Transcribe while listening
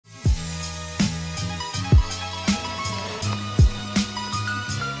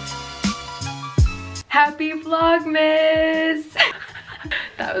Happy Vlogmas!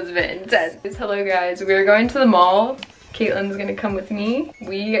 That was a bit intense. Hello guys, we are going to the mall. Caitlin's gonna come with me.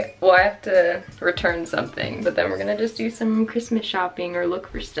 I have to return something, but then we're gonna just do some Christmas shopping or look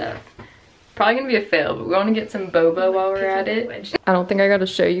for stuff. Probably gonna be a fail, but we want to get some boba while we're at it. I don't think I gotta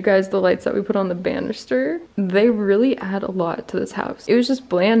show you guys the lights that we put on the banister. They really add a lot to this house. It was just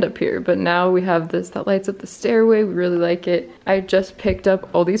bland up here, but now we have this that lights up the stairway. We really like it. I just picked up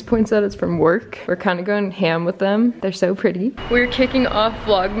all these poinsettias from work. We're kind of going ham with them. They're so pretty. We're kicking off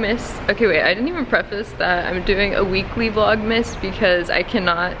Vlogmas. Okay, wait, I didn't even preface that I'm doing a weekly Vlogmas because I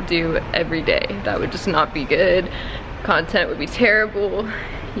cannot do every day. That would just not be good. Content would be terrible.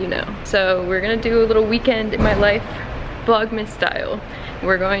 You know. So we're gonna do a little weekend in my life Vlogmas style.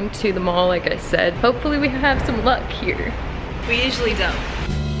 We're going to the mall like I said. Hopefully we have some luck here. We usually don't.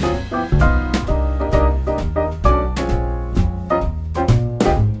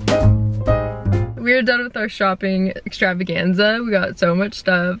 We're done with our shopping extravaganza. We got so much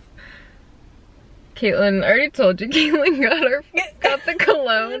stuff. Caitlin, I already told you, Caitlin got the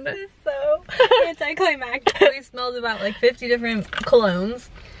cologne. This is so anticlimactic. We smelled about like 50 different colognes.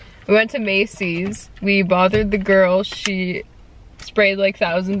 We went to Macy's. We bothered the girl. She sprayed like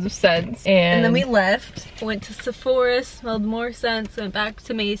thousands of scents. And then we left, went to Sephora, smelled more scents, went back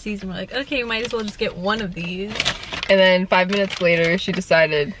to Macy's, and we're like, okay, we might as well just get one of these. And then 5 minutes later, she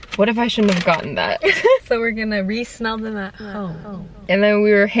decided, what if I shouldn't have gotten that? So we're gonna re-smell them at home. And then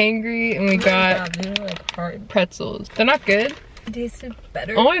we were hangry and we got they were like hard pretzels. They're not good. It tasted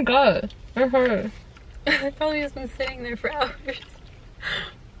better. Oh my god, they're hard. I've probably just been sitting there for hours.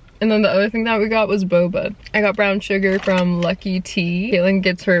 And then the other thing that we got was boba. I got brown sugar from Lucky Tea. Caitlin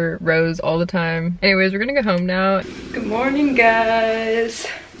gets her rose all the time. Anyways, we're gonna go home now. Good morning, guys.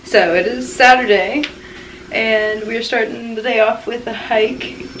 So it is Saturday, and we're starting the day off with a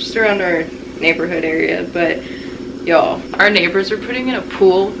hike just around our neighborhood area. But y'all, our neighbors are putting in a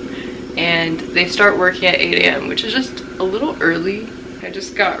pool, and they start working at 8 a.m., which is just a little early. I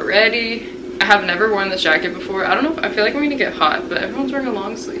just got ready. I have never worn this jacket before. I don't know if I feel like I'm gonna get hot, but everyone's wearing a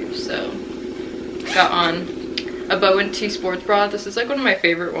long sleeve, so got on a bow and tee sports bra. This is like one of my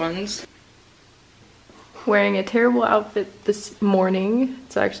favorite ones. Wearing a terrible outfit this morning.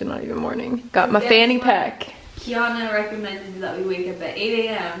 It's actually not even morning. Got my fanny pack. Kiana recommended that we wake up at 8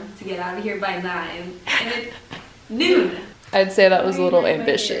 a.m. to get out of here by 9, and it's noon. I'd say that was a little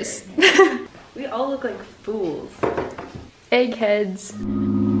ambitious. We all look like fools. Eggheads.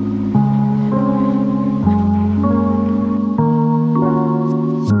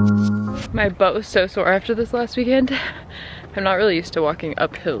 My butt was so sore after this last weekend. I'm not really used to walking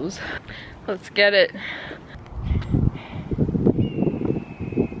up hills. Let's get it.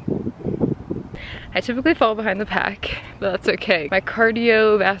 I typically fall behind the pack, but that's okay. My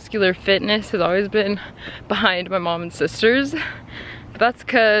cardiovascular fitness has always been behind my mom and sisters, but that's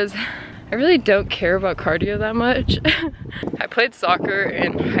because I really don't care about cardio that much. I played soccer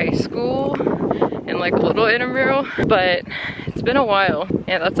in high school in like a little intramural, but it's been a while,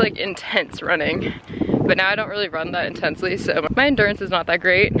 and that's like intense running. But now I don't really run that intensely, so my endurance is not that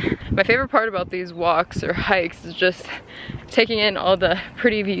great. My favorite part about these walks or hikes is just taking in all the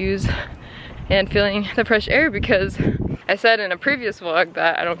pretty views and feeling the fresh air, because I said in a previous vlog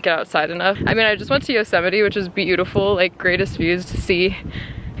that I don't get outside enough. I mean, I just went to Yosemite, which is beautiful, like greatest views to see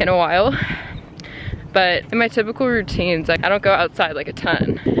in a while. But in my typical routines, like, I don't go outside like a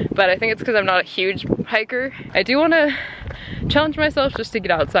ton. But I think it's because I'm not a huge hiker. I do want to challenge myself just to get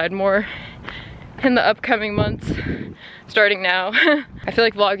outside more in the upcoming months, starting now. I feel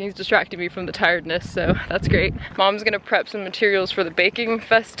like vlogging is distracting me from the tiredness, so that's great. Mom's gonna prep some materials for the baking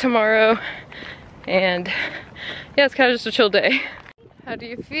fest tomorrow. And yeah, it's kind of just a chill day. How do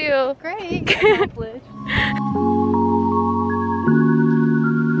you feel? Great. Accomplished.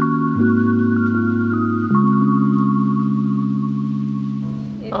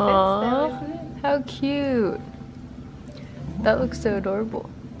 Aww, how cute. That looks so adorable.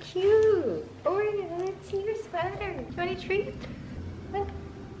 Cute. Oh, let's see your sweater. You want a treat? Look.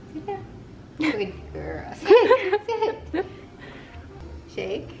 Yeah. Good girl. Sit.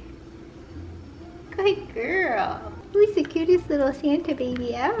 Shake. Good girl. Who's the cutest little Santa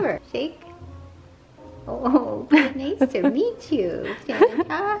baby ever? Shake. Oh, nice to meet you,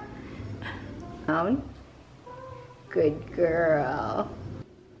 Santa. Down. Good girl.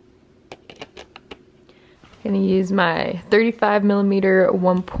 Gonna use my 35mm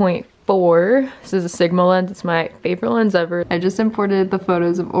 1.4. This is a Sigma lens. It's my favorite lens ever. I just imported the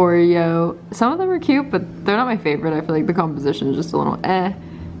photos of Oreo. Some of them are cute, but they're not my favorite. I feel like the composition is just a little eh.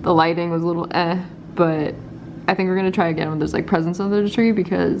 The lighting was a little eh, but I think we're gonna try again when there's like presents under the tree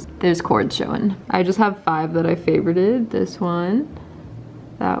because there's cords showing. I just have 5 that I favorited. This one,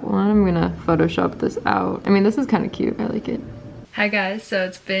 that one. I'm gonna Photoshop this out. I mean, this is kind of cute. I like it. Hi guys, so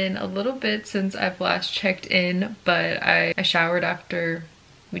it's been a little bit since I've last checked in, but I showered after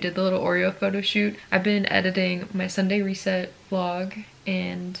we did the little Oreo photo shoot. I've been editing my Sunday reset vlog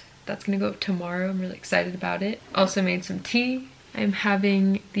and that's gonna go up tomorrow. I'm really excited about it. Also made some tea. I'm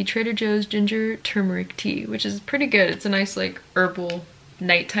having the Trader Joe's ginger turmeric tea, which is pretty good. It's a nice like herbal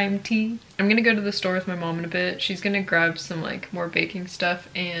nighttime tea. I'm gonna go to the store with my mom in a bit. She's gonna grab some like more baking stuff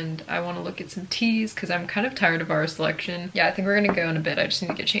and I want to look at some teas because I'm kind of tired of our selection. Yeah, I think we're gonna go in a bit. I just need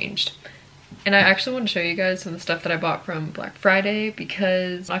to get changed. And I actually want to show you guys some of the stuff that I bought from Black Friday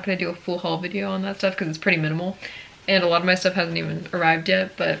because I'm not gonna do a full haul video on that stuff because it's pretty minimal and a lot of my stuff hasn't even arrived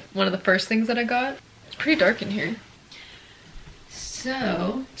yet. But one of the first things that I got, it's pretty dark in here.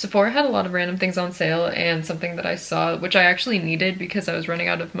 So, Sephora had a lot of random things on sale and something that I saw, which I actually needed because I was running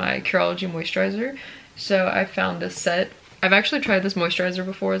out of my Curology moisturizer. So I found this set. I've actually tried this moisturizer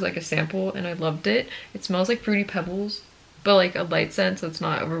before as like a sample and I loved it. It smells like Fruity Pebbles, but like a light scent so it's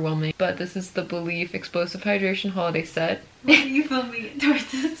not overwhelming. But this is the Belief Explosive Hydration Holiday Set. Why are you filming it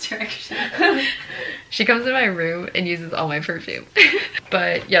towards this direction? She comes in my room and uses all my perfume.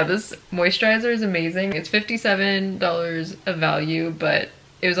 But yeah, this moisturizer is amazing. It's $57 of value, but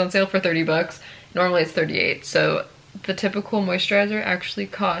it was on sale for 30 bucks. Normally it's 38. So the typical moisturizer actually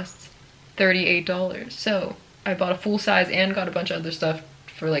costs $38. So I bought a full size and got a bunch of other stuff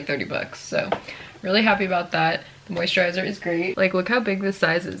for like 30 bucks. So really happy about that. The moisturizer is great. Like, look how big this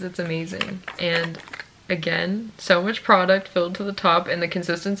size is. It's amazing. And again, so much product filled to the top and the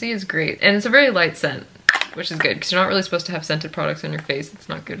consistency is great. And it's a very light scent, which is good because you're not really supposed to have scented products on your face. It's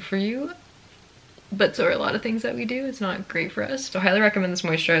not good for you. But so are a lot of things that we do. It's not great for us. So I highly recommend this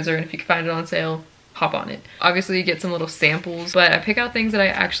moisturizer, and if you can find it on sale, hop on it. Obviously you get some little samples, but I pick out things that I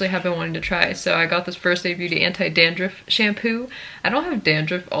actually have been wanting to try. So I got this First Aid Beauty anti-dandruff shampoo. I don't have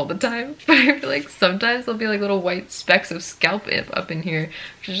dandruff all the time, but I feel like sometimes there'll be like little white specks of scalp up in here,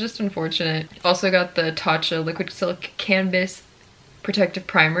 which is just unfortunate. Also got the Tatcha Liquid Silk Canvas Protective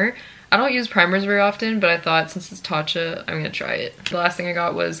Primer. I don't use primers very often, but I thought since it's Tatcha, I'm gonna try it. The last thing I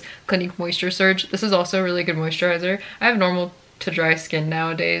got was Clinique Moisture Surge. This is also a really good moisturizer. I have normal to dry skin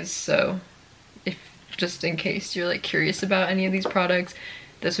nowadays, so if just in case you're like curious about any of these products,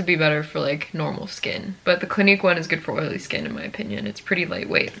 this would be better for like normal skin. But the Clinique one is good for oily skin in my opinion. It's pretty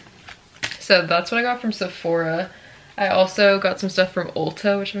lightweight. So that's what I got from Sephora. I also got some stuff from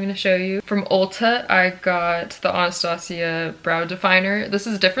Ulta, which I'm going to show you. From Ulta, I got the Anastasia Brow Definer. This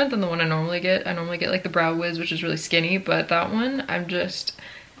is different than the one I normally get. I normally get like the Brow Wiz, which is really skinny, but that one, I'm just,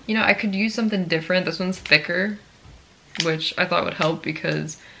 you know, I could use something different. This one's thicker, which I thought would help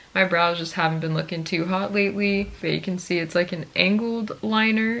because my brows just haven't been looking too hot lately. But you can see it's like an angled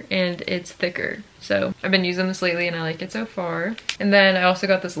liner and it's thicker. So I've been using this lately and I like it so far. And then I also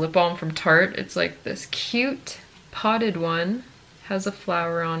got this lip balm from Tarte. It's like this cute potted one, has a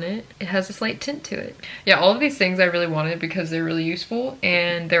flower on it. It has a slight tint to it. Yeah, all of these things I really wanted because they're really useful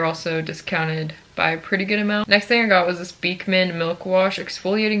and they're also discounted by a pretty good amount. Next thing I got was this Beekman Milk Wash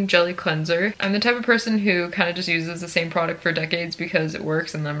Exfoliating Jelly Cleanser. I'm the type of person who kind of just uses the same product for decades because it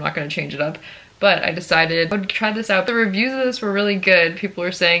works and I'm not going to change it up. But I decided I would try this out. The reviews of this were really good. People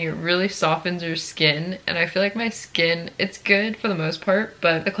were saying it really softens your skin. And I feel like my skin, it's good for the most part.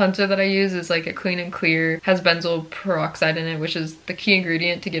 But the cleanser that I use is like a clean and clear, has benzoyl peroxide in it, which is the key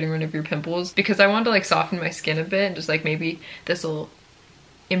ingredient to getting rid of your pimples. Because I wanted to like soften my skin a bit and just like maybe this will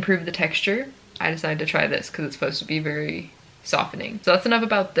improve the texture. I decided to try this because it's supposed to be very softening. So that's enough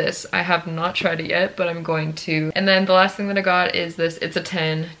about this. I have not tried it yet, but I'm going to. And then the last thing that I got is this It's a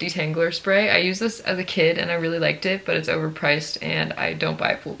 10 detangler spray. I used this as a kid and I really liked it, but it's overpriced and I don't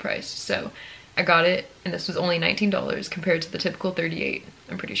buy it full price. So I got it and this was only $19 compared to the typical $38,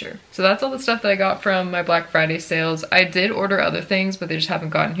 I'm pretty sure. So that's all the stuff that I got from my Black Friday sales. I did order other things, but they just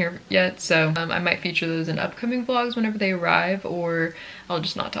haven't gotten here yet. So I might feature those in upcoming vlogs whenever they arrive, or I'll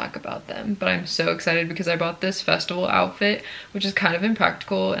just not talk about them. But I'm so excited because I bought this festival outfit, which is kind of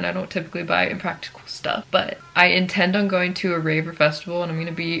impractical, and I don't typically buy impractical stuff. But I intend on going to a rave or festival, and I'm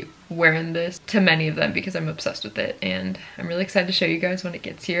gonna be wearing this to many of them because I'm obsessed with it, and I'm really excited to show you guys when it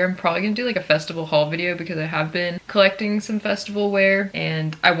gets here. I'm probably gonna do like a festival haul video because I have been collecting some festival wear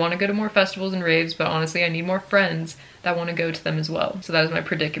and I want to go to more festivals and raves, but honestly I need more friends that want to go to them as well. So that is my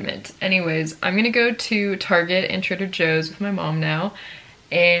predicament. Anyways, I'm gonna go to Target and Trader Joe's with my mom now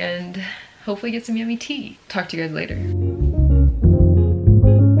and hopefully get some yummy tea. Talk to you guys later.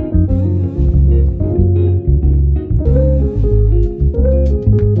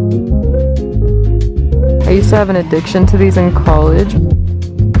 I used to have an addiction to these in college.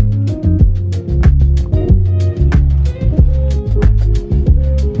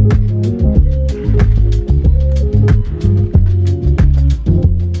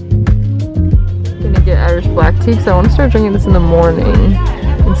 Gonna get Irish black tea because I want to start drinking this in the morning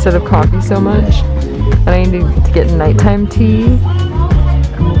instead of coffee so much. And I need to get nighttime tea.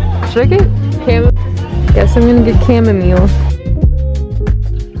 Should I get chamomile? Guess I'm gonna get chamomile.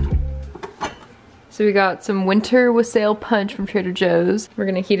 So we got some winter wassail punch from Trader Joe's. We're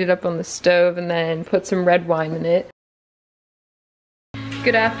gonna heat it up on the stove and then put some red wine in it.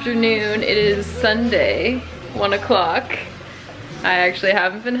 Good afternoon, it is Sunday, 1 o'clock. I actually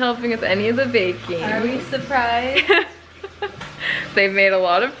haven't been helping with any of the baking. Are we surprised? They've made a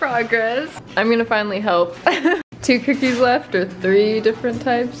lot of progress. I'm gonna finally help. 2 cookies left or 3 different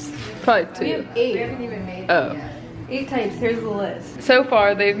types? Probably 2. We have 8. We haven't even made Oh. yet. 8 types, here's the list. So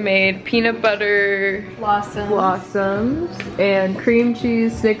far they've made peanut butter blossoms and cream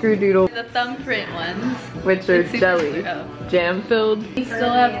cheese snickerdoodle, The thumbprint ones. which are It's super jelly, sweet. Oh. jam filled. We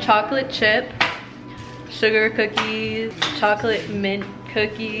still have chocolate chip, sugar cookies, chocolate mint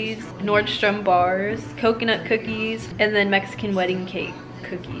cookies, Nordstrom bars, coconut cookies, and then Mexican wedding cake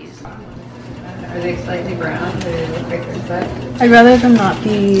cookies. Are they slightly brown? Do they look like they're set? I'd rather them not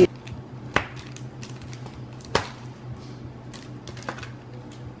be.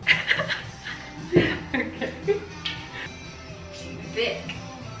 Thick.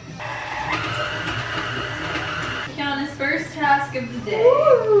 Kiana's first task of the day.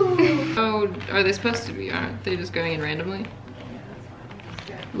 Oh, are they supposed to be? Aren't they just going in randomly?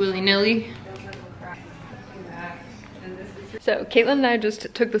 Willy-nilly? So Caitlin and I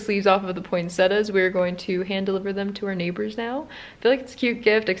just took the sleeves off of the poinsettias. We're going to hand deliver them to our neighbors now. I feel like it's a cute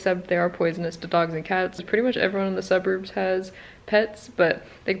gift, except they are poisonous to dogs and cats. Pretty much everyone in the suburbs has pets, but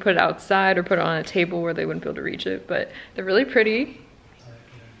they can put it outside or put it on a table where they wouldn't be able to reach it. But they're really pretty.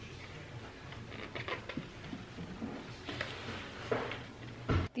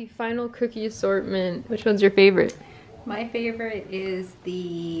 The final cookie assortment. Which one's your favorite? My favorite is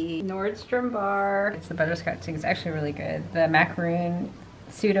the Nordstrom bar. It's the butterscotch thing. It's actually really good. The macaroon,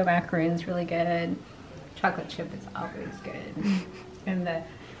 pseudo macaroon is really good. Chocolate chip is always good. And the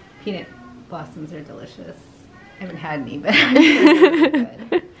peanut blossoms are delicious. I haven't had any, but they're really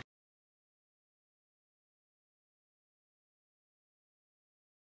good.